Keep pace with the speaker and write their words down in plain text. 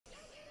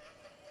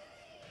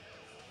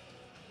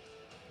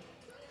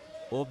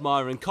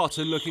Ortmayer and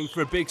Cotton looking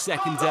for a big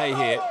second day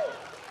here.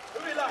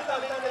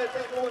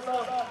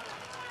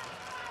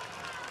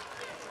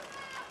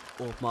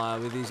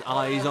 Ortmayer with his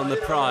eyes on the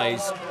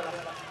prize.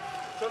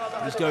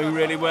 He's going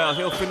really well.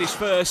 He'll finish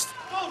first.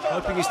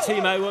 Hoping his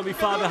teammate won't be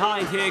far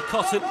behind here.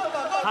 Cotton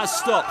has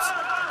stopped.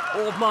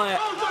 Ortmayer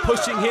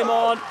pushing him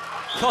on.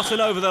 Cotton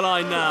over the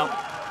line now.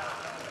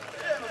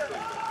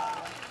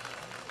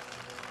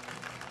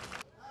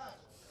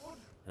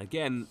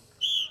 Again,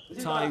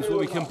 times will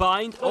be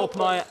combined.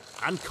 Ortmayer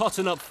and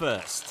Cotton up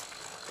first.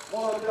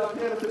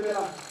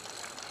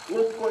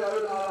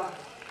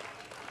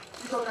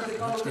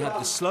 Actually had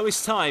the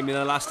slowest time in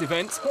the last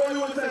event.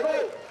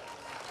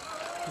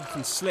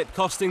 Can slip,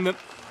 costing them.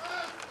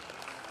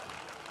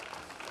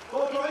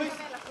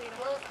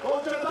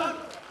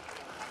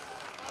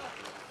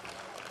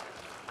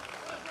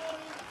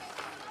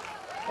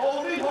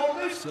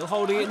 Still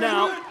holding it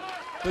now,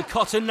 but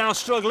Cotton now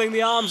struggling.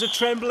 The arms are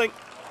trembling.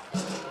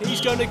 He's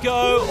going to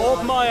go.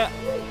 Ortmayer.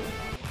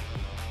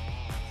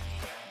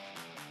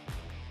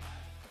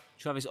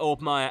 Travis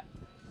Ortmayer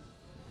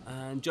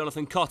and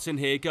Jonathan Cotton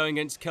here going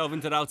against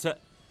Kelvin Terauta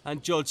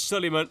and George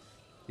Sullivan.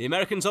 The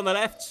Americans on the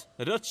left,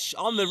 the Dutch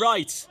on the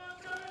right,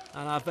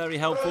 and our very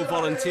helpful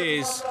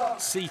volunteers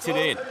seated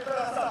in.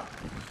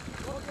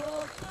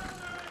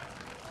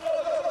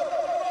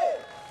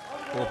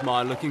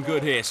 Ortmayer looking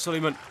good here.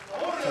 Sullivan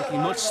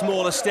taking much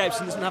smaller steps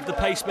and doesn't have the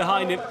pace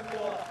behind him.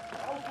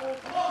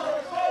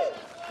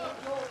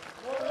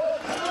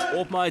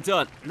 Ortmayer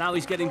done. Now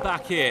he's getting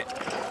back here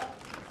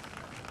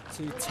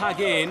to tag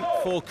in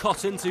for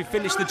Cotton to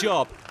finish the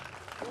job.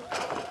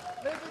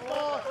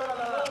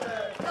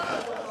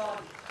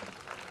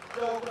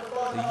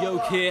 The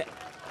Yoke here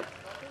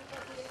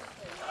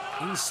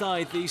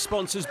inside the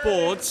sponsors'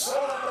 boards.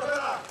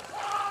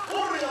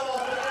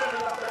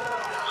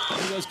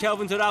 Here goes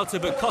Kelvin Terauta,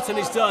 but Cotton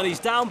is done. He's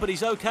down, but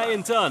he's okay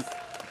and done.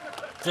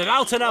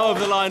 Terauta now over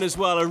the line as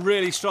well. A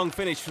really strong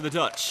finish for the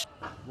Dutch.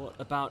 What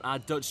about our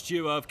Dutch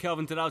duo of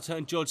Kelvin Terauta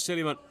and George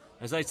Sullivan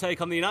as they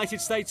take on the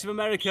United States of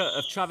America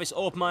of Travis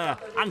Ortmayer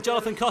and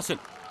Jonathan Cotton?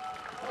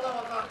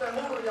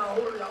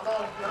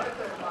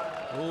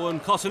 Oh,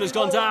 and Cotton has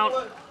gone down.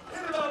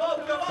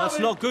 That's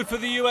not good for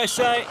the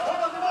USA.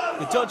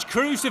 The Dutch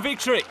cruise to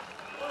victory.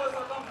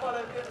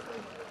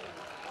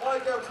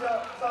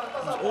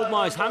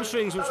 Ortmayer's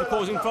hamstrings, which were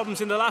causing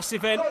problems in the last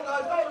event.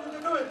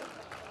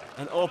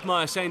 And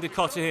Ortmayer saying to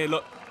Cotton here,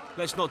 look,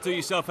 let's not do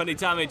yourself any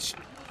damage.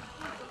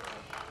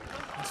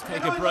 Let's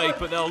take a break,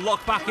 but they'll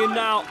lock back in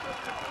now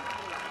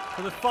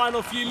for the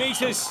final few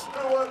metres.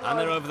 And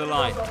they're over the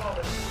line.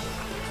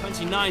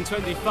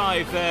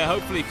 29-25 there.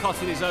 Hopefully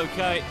Cotton is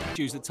okay.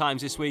 Choose the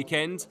times this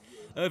weekend.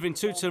 Irvin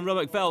Tuta and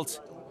Robert Velt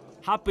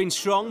have been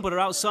strong, but are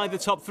outside the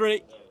top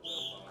three.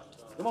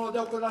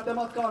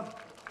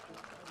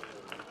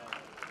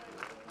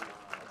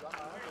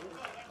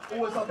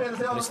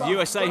 It's the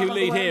USA who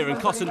lead here,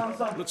 and Cotton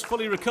looks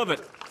fully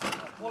recovered.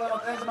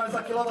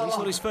 He's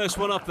got his first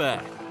one up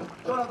there.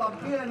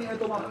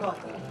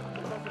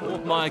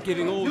 Ortmayer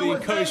giving all the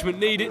encouragement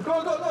needed.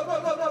 Not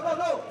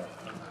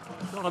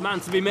a man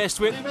to be messed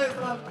with.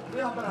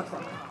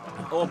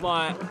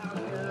 Ortmayer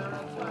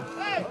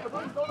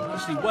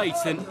actually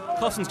waits, and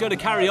Cotton's going to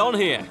carry on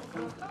here.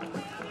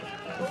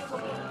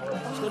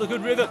 He's got a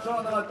good rhythm.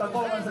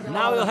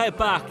 Now he'll head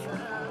back.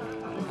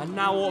 And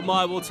now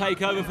Ortmayer will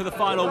take over for the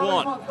final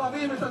one.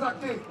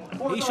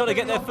 He's trying to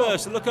get there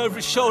first and look over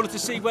his shoulder to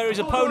see where his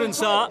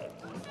opponents are.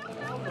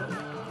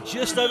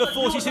 Just over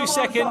 42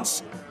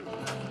 seconds.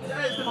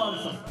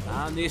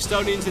 And the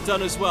Estonians are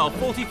done as well.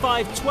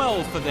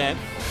 45-12 for them.